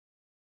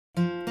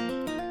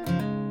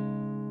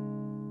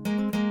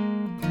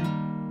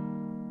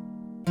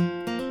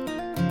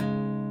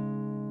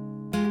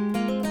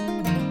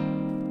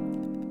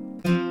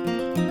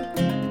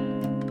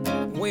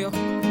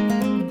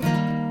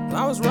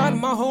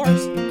my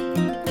horse,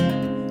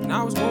 and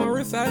I was going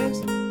real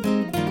fast.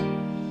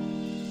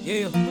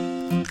 Yeah,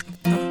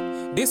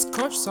 this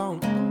country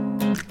song.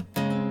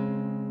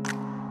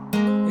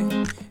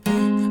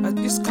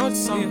 This country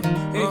song.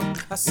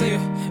 I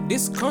said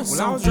this country song.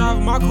 When I was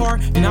driving my car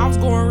and I was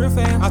going real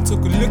fast, I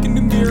took a look in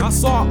the mirror. I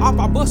saw a op,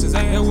 I bust his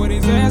ass. That's what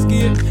his ass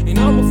get, and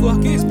I'ma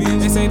fuck his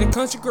bitch. They say the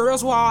country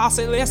girls wild. I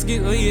say let's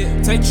get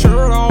lit. Take your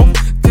shirt off,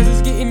 cause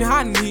it's getting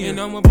hot in here. And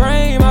I'ma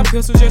bring my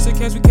pistol just in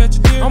case we catch a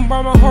deer. I'ma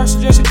bring my horse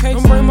just in case.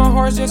 I'ma bring my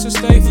horse just to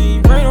stay. If you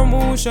ain't bring no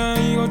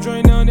moonshine, you gon'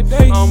 drink none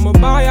today. I'ma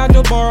buy out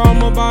the bar,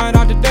 I'ma buy it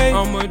out today.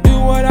 I'ma do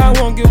what I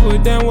want, give a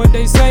damn what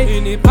they say.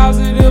 Any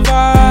positive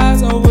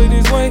vibes over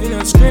this way. And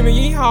I'm screaming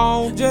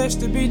yeehaw, just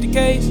to beat the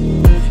case.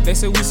 They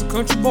say we some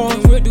country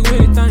boys, we'll do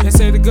anything. They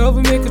say the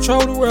government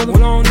control the weather,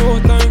 well I don't know a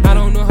thing. I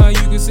don't know how you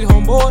can sit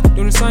home bored,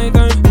 doing the same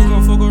thing. We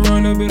gon' fuck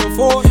around a bit of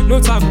Ford, no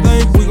type of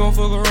thing. We gon'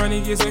 fuck around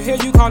and get some hell,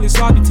 you call it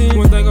sloppy team.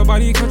 One thing about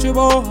these country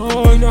boys,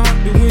 you know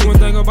how to win. One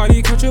thing about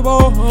these country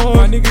boys,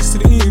 my niggas to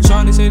the end.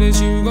 Charlie say that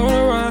she was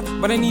gonna ride,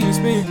 but I ain't even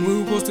spin. We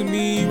was supposed to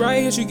meet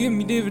right here, she give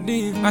me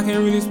dividends. I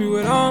can't really speak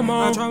what I'm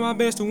on, I try my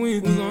best to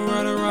win. We gon'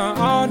 ride around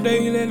all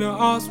day, let the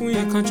all swing.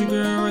 That country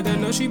girl right there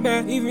know she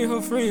bad, even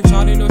her friends.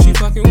 Charlie know she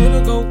fucking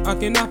with a goat, I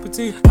cannot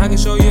pretend. I can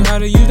show you how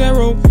to use that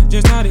rope,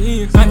 just how to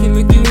end. I can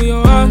look you in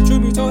your eyes,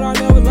 truth be told I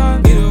never lie.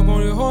 Get up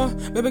on your horse,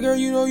 baby girl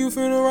you know you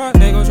finna ride.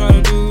 They gon' try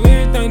to do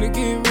anything to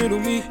get rid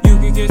of me. You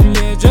can catch me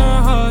at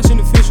John Hush in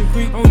the fishing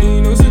creek. I don't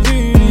need no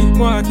security,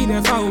 boy I keep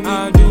that fight with me.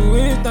 I do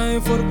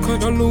anything for the country,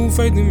 don't lose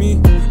faith in me.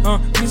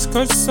 This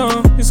country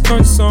song, this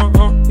country song,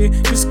 yeah.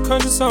 This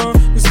country song,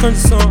 this country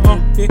song,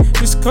 yeah.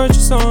 This country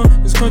song,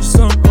 this country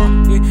song,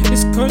 yeah.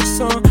 This country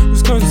song,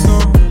 this country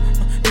song.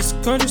 This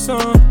country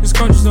song, this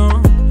country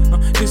song.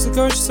 This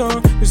country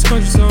song, this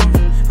country song.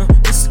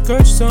 This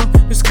country song,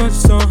 this country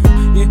song.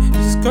 Yeah,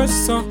 this country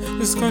song,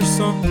 this country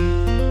song.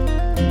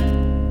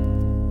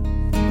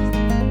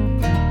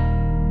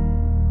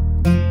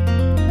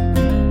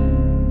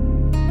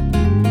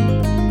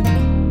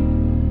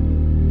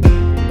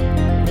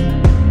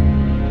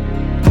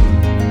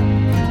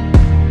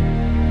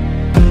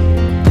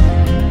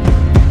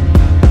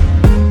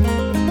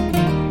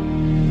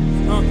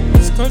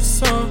 This country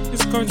song, yeah. This country song,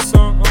 this country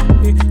song,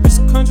 yeah. This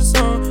country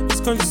song, this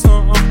country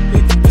song,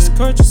 yeah. This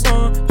country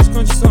song, this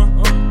country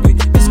song.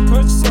 This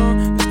country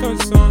song, this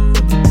country song.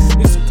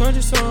 This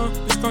country song,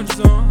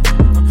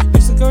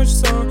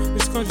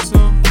 this country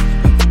song.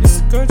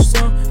 This country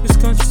song, this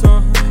country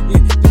song, yeah.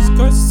 This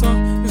country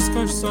song, this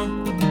country song.